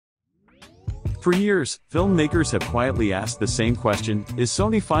For years, filmmakers have quietly asked the same question: is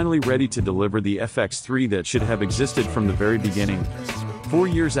Sony finally ready to deliver the FX3 that should have existed from the very beginning? 4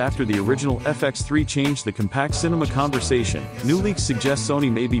 years after the original FX3 changed the compact cinema conversation, new leaks suggest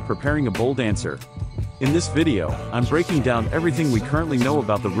Sony may be preparing a bold answer. In this video, I'm breaking down everything we currently know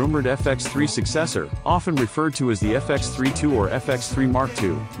about the rumored FX3 successor, often referred to as the FX3 II or FX3 Mark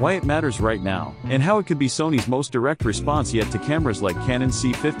II, why it matters right now, and how it could be Sony's most direct response yet to cameras like Canon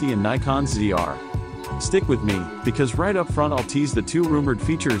C50 and Nikon ZR. Stick with me, because right up front I'll tease the two rumored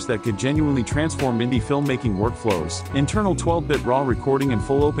features that could genuinely transform indie filmmaking workflows: internal 12-bit RAW recording and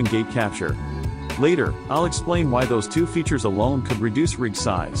full open gate capture. Later, I'll explain why those two features alone could reduce rig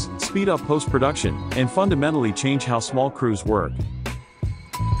size, speed up post-production, and fundamentally change how small crews work.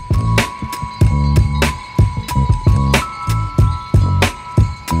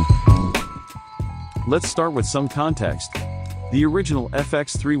 Let's start with some context. The original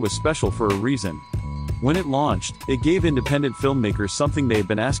FX3 was special for a reason. When it launched, it gave independent filmmakers something they had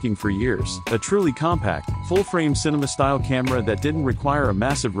been asking for years: a truly compact, full-frame cinema-style camera that didn't require a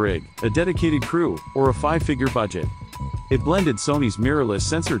massive rig, a dedicated crew, or a 5-figure budget. It blended Sony's mirrorless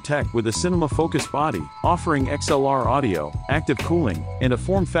sensor tech with a cinema-focused body, offering XLR audio, active cooling, and a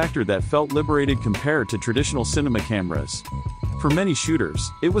form factor that felt liberated compared to traditional cinema cameras. For many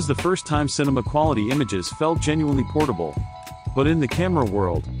shooters, it was the first time cinema-quality images felt genuinely portable. But in the camera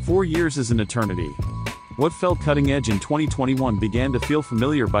world, 4 years is an eternity. What felt cutting-edge in 2021 began to feel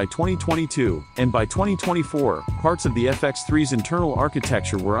familiar by 2022, and by 2024, parts of the FX3's internal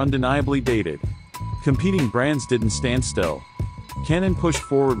architecture were undeniably dated. Competing brands didn't stand still. Canon pushed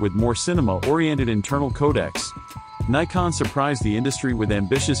forward with more cinema-oriented internal codecs. Nikon surprised the industry with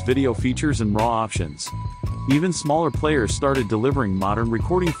ambitious video features and RAW options. Even smaller players started delivering modern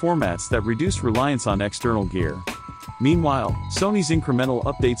recording formats that reduced reliance on external gear. Meanwhile, Sony's incremental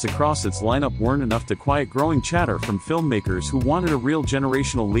updates across its lineup weren't enough to quiet growing chatter from filmmakers who wanted a real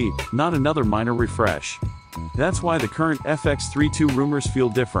generational leap, not another minor refresh. That's why the current FX3 II rumors feel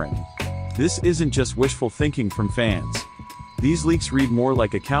different. This isn't just wishful thinking from fans. These leaks read more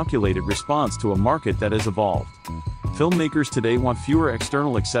like a calculated response to a market that has evolved. Filmmakers today want fewer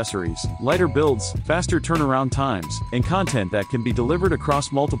external accessories, lighter builds, faster turnaround times, and content that can be delivered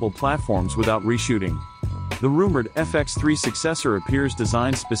across multiple platforms without reshooting. The rumored FX3 successor appears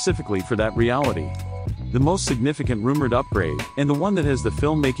designed specifically for that reality. The most significant rumored upgrade, and the one that has the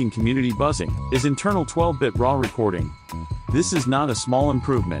filmmaking community buzzing, is internal 12-bit RAW recording. This is not a small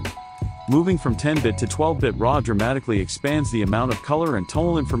improvement. Moving from 10-bit to 12-bit RAW dramatically expands the amount of color and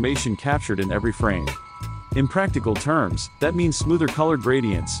tonal information captured in every frame. In practical terms, that means smoother color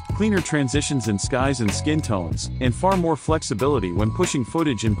gradients, cleaner transitions in skies and skin tones, and far more flexibility when pushing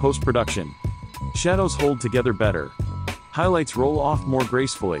footage in post-production. Shadows hold together better. Highlights roll off more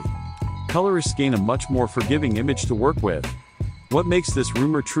gracefully. Colorists gain a much more forgiving image to work with. What makes this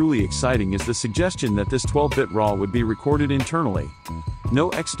rumor truly exciting is the suggestion that this 12-bit RAW would be recorded internally.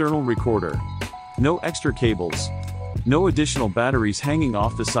 No external recorder. No extra cables. No additional batteries hanging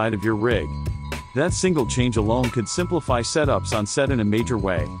off the side of your rig. That single change alone could simplify setups on set in a major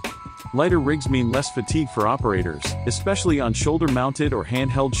way. Lighter rigs mean less fatigue for operators, especially on shoulder-mounted or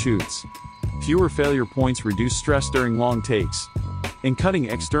handheld shoots. Fewer failure points reduce stress during long takes. And cutting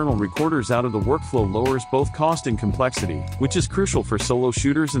external recorders out of the workflow lowers both cost and complexity, which is crucial for solo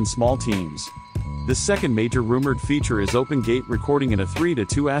shooters and small teams. The second major rumored feature is open gate recording in a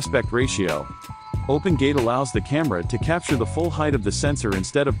 3:2 aspect ratio. Open gate allows the camera to capture the full height of the sensor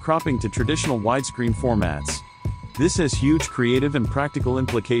instead of cropping to traditional widescreen formats. This has huge creative and practical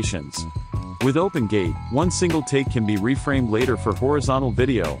implications. With open gate, one single take can be reframed later for horizontal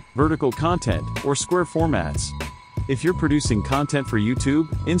video, vertical content, or square formats. If you're producing content for YouTube,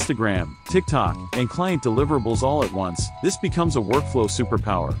 Instagram, TikTok, and client deliverables all at once, this becomes a workflow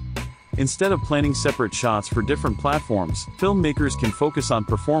superpower. Instead of planning separate shots for different platforms, filmmakers can focus on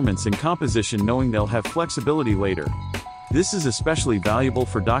performance and composition knowing they'll have flexibility later. This is especially valuable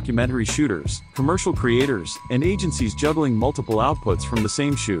for documentary shooters, commercial creators, and agencies juggling multiple outputs from the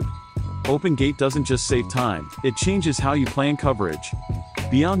same shoot. Open gate doesn't just save time, it changes how you plan coverage.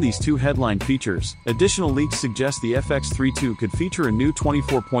 Beyond these two headline features, additional leaks suggest the FX3 II could feature a new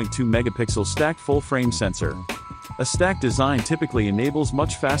 24.2 megapixel stacked full-frame sensor. A stacked design typically enables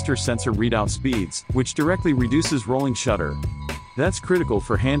much faster sensor readout speeds, which directly reduces rolling shutter. That's critical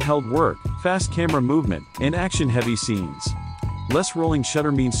for handheld work, fast camera movement, and action-heavy scenes. Less rolling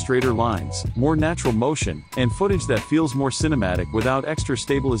shutter means straighter lines, more natural motion, and footage that feels more cinematic without extra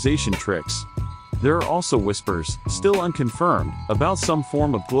stabilization tricks. There are also whispers, still unconfirmed, about some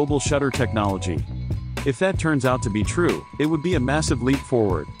form of global shutter technology. If that turns out to be true, it would be a massive leap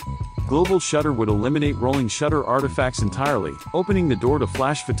forward. Global shutter would eliminate rolling shutter artifacts entirely, opening the door to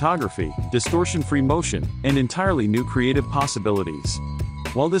flash photography, distortion-free motion, and entirely new creative possibilities.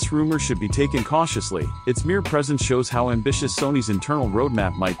 While this rumor should be taken cautiously, its mere presence shows how ambitious Sony's internal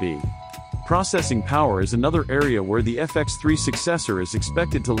roadmap might be. Processing power is another area where the FX3 successor is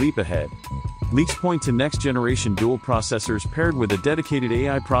expected to leap ahead. Leaks point to next-generation dual processors paired with a dedicated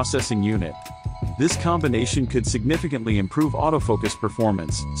AI processing unit. This combination could significantly improve autofocus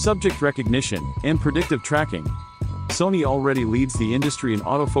performance, subject recognition, and predictive tracking. Sony already leads the industry in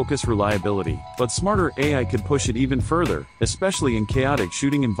autofocus reliability, but smarter AI could push it even further, especially in chaotic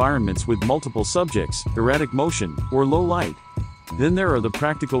shooting environments with multiple subjects, erratic motion, or low light. Then there are the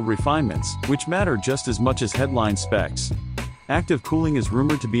practical refinements, which matter just as much as headline specs. Active cooling is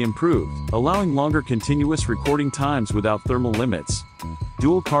rumored to be improved, allowing longer continuous recording times without thermal limits.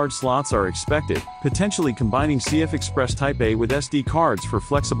 Dual card slots are expected, potentially combining CF Express Type A with SD cards for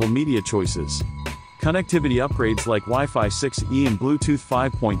flexible media choices. Connectivity upgrades like Wi-Fi 6E and Bluetooth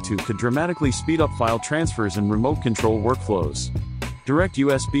 5.2 could dramatically speed up file transfers and remote control workflows. Direct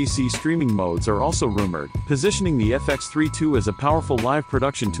USB-C streaming modes are also rumored, positioning the FX3 II as a powerful live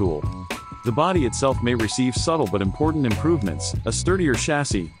production tool. The body itself may receive subtle but important improvements: a sturdier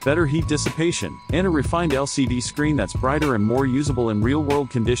chassis, better heat dissipation, and a refined LCD screen that's brighter and more usable in real-world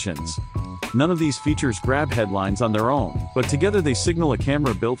conditions. None of these features grab headlines on their own, but together they signal a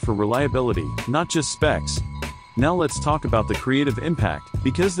camera built for reliability, not just specs. Now let's talk about the creative impact,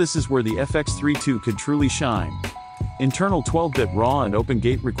 because this is where the FX3 II could truly shine. Internal 12-bit RAW and open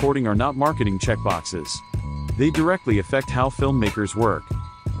gate recording are not marketing checkboxes. They directly affect how filmmakers work.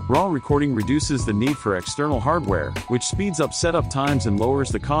 RAW recording reduces the need for external hardware, which speeds up setup times and lowers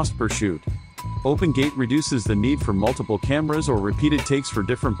the cost per shoot. Open gate reduces the need for multiple cameras or repeated takes for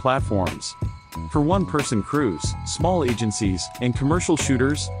different platforms. For one-person crews, small agencies, and commercial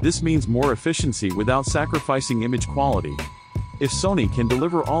shooters, this means more efficiency without sacrificing image quality. If Sony can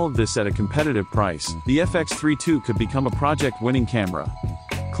deliver all of this at a competitive price, the FX3 II could become a project-winning camera.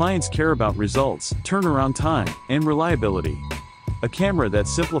 Clients care about results, turnaround time, and reliability. A camera that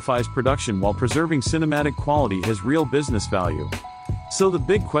simplifies production while preserving cinematic quality has real business value. So the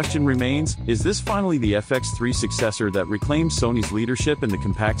big question remains, is this finally the FX3 successor that reclaims Sony's leadership in the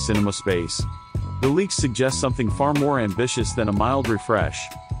compact cinema space? The leaks suggest something far more ambitious than a mild refresh.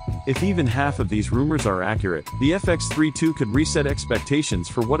 If even half of these rumors are accurate, the FX3 II could reset expectations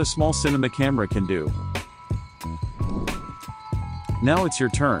for what a small cinema camera can do. Now it's your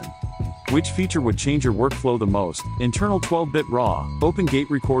turn. Which feature would change your workflow the most? Internal 12-bit RAW, open gate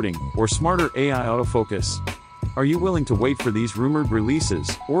recording, or smarter AI autofocus? Are you willing to wait for these rumored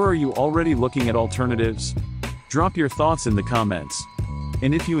releases, or are you already looking at alternatives? Drop your thoughts in the comments.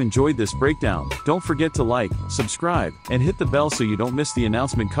 And if you enjoyed this breakdown, don't forget to like, subscribe, and hit the bell so you don't miss the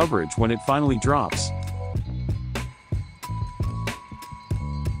announcement coverage when it finally drops.